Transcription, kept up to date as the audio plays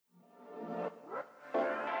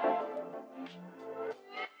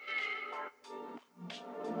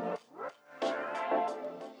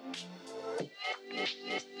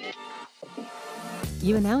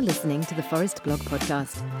You are now listening to the Forest Blog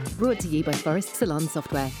Podcast, brought to you by Forest Salon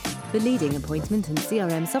Software, the leading appointment and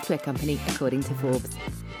CRM software company according to Forbes.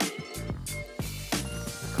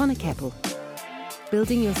 Connor Keppel.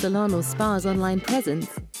 Building your salon or spa's online presence?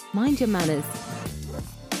 Mind your manners.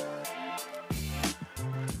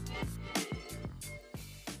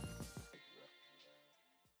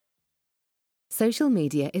 Social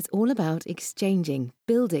media is all about exchanging,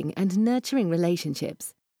 building, and nurturing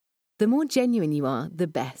relationships. The more genuine you are, the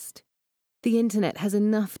best. The internet has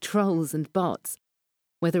enough trolls and bots.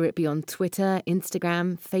 Whether it be on Twitter,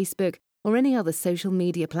 Instagram, Facebook, or any other social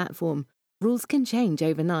media platform, rules can change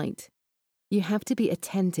overnight. You have to be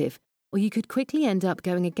attentive, or you could quickly end up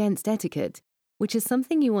going against etiquette, which is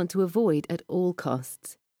something you want to avoid at all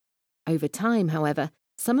costs. Over time, however,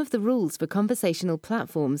 some of the rules for conversational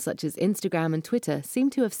platforms such as Instagram and Twitter seem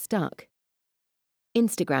to have stuck.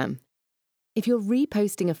 Instagram. If you're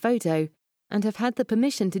reposting a photo and have had the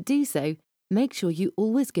permission to do so, make sure you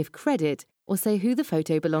always give credit or say who the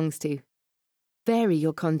photo belongs to. Vary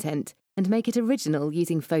your content and make it original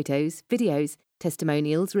using photos, videos,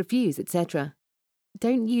 testimonials, reviews, etc.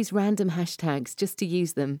 Don't use random hashtags just to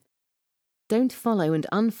use them. Don't follow and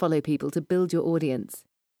unfollow people to build your audience.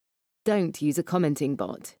 Don't use a commenting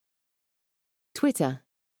bot. Twitter.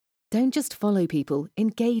 Don't just follow people,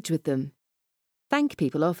 engage with them. Thank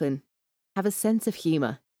people often. Have a sense of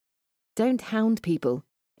humour. Don't hound people.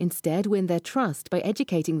 Instead, win their trust by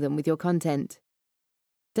educating them with your content.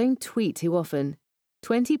 Don't tweet too often.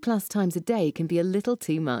 20+ times a day can be a little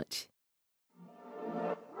too much.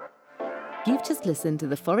 You've just listened to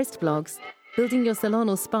the Forest Blogs, Building Your Salon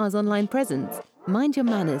or Spa's Online Presence, Mind Your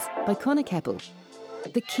Manners by Connor Keppel.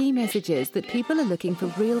 The key message is that people are looking for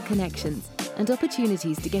real connections and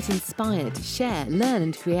opportunities to get inspired, share, learn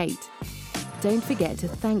and create. Don't forget to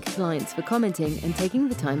thank clients for commenting and taking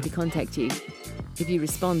the time to contact you. If you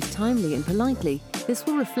respond timely and politely, this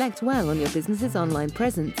will reflect well on your business's online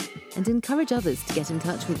presence and encourage others to get in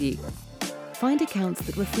touch with you. Find accounts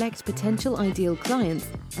that reflect potential ideal clients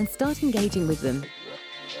and start engaging with them.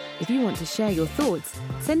 If you want to share your thoughts,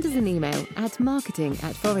 send us an email at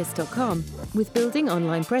marketing@forest.com with building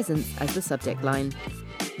online presence as the subject line.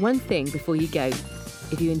 One thing before you go.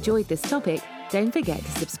 If you enjoyed this topic, don't forget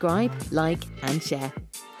to subscribe, like, and share.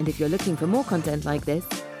 And if you're looking for more content like this,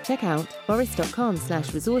 check out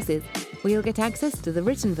forest.com/resources, where you'll get access to the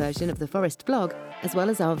written version of the Forest blog, as well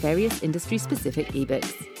as our various industry-specific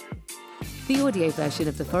ebooks. The audio version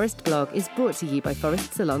of the Forest blog is brought to you by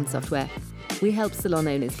Forest Salon Software. We help salon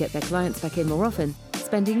owners get their clients back in more often,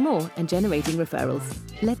 spending more and generating referrals.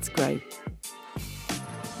 Let's grow.